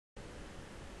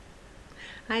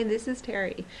Hi, this is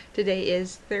Teri. Today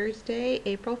is Thursday,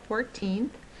 April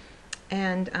 14th,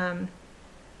 and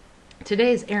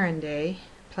today is errand day,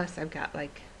 plus I've got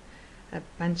like a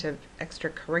bunch of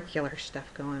extracurricular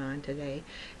stuff going on today.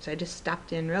 So I just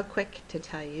stopped in real quick to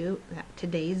tell you that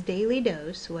today's daily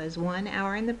dose was 1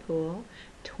 hour in the pool,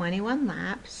 21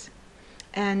 laps,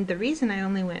 and the reason I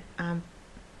only went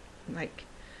like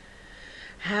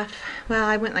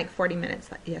I went like 40 minutes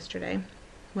yesterday,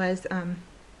 was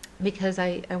because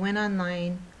I went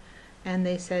online and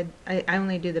they said I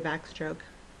only do the backstroke,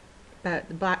 but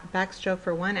the backstroke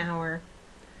for 1 hour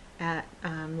at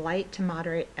light to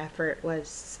moderate effort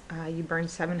was you burn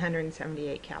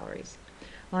 778 calories.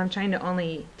 Well, I'm trying to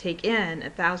only take in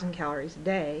 1,000 calories a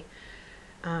day,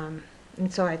 and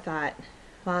so I thought,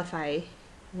 well, if I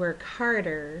work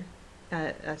harder,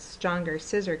 a stronger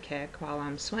scissor kick while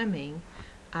I'm swimming,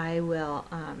 I will,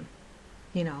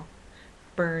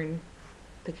 burn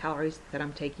the calories that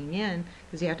I'm taking in,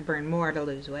 because you have to burn more to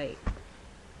lose weight.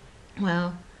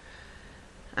 Well,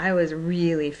 I was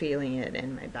really feeling it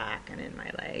in my back and in my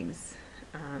legs.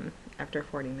 After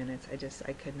 40 minutes,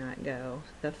 I could not go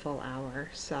the full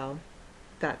hour, so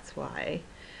that's why.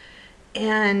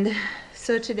 And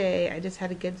so today I just had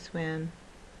a good swim,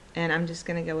 and I'm just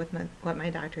going to go with what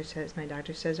my doctor says. My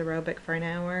doctor says aerobic for an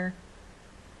hour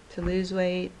to lose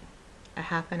weight, a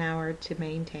half an hour to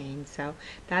maintain. So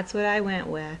that's what I went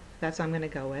with. That's what I'm going to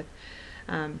go with.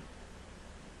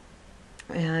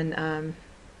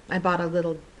 I bought a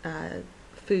little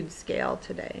food scale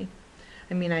today.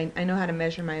 I mean, I know how to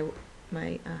measure my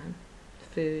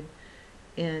food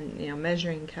in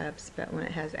measuring cups, but when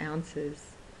it has ounces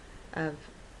of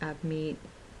meat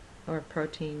or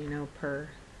protein, per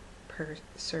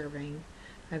serving,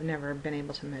 I've never been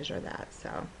able to measure that.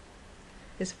 So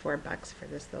it's $4 for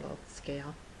this little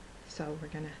scale. So we're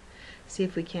gonna see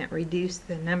if we can't reduce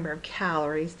the number of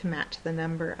calories to match the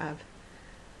number of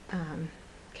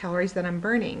calories that I'm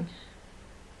burning.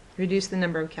 Reduce the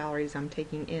number of calories I'm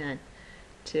taking in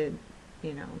to,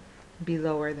 be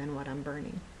lower than what I'm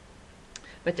burning.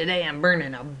 But today I'm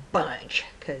burning a bunch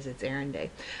because it's errand day.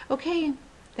 Okay,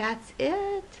 that's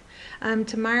it.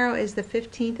 Tomorrow is the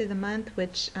 15th of the month,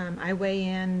 which I weigh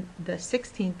in the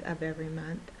 16th of every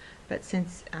month. But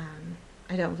since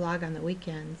I don't vlog on the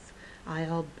weekends,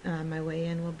 my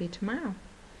weigh-in will be tomorrow.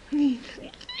 Oh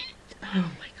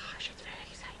my gosh, it's very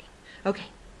exciting. Okay,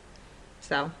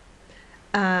 so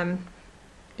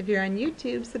if you're on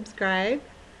YouTube, subscribe,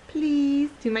 please,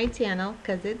 to my channel,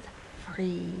 because it's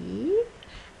free.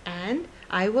 And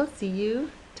I will see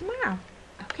you tomorrow.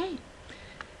 Okay.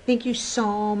 Thank you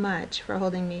so much for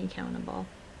holding me accountable.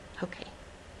 Okay.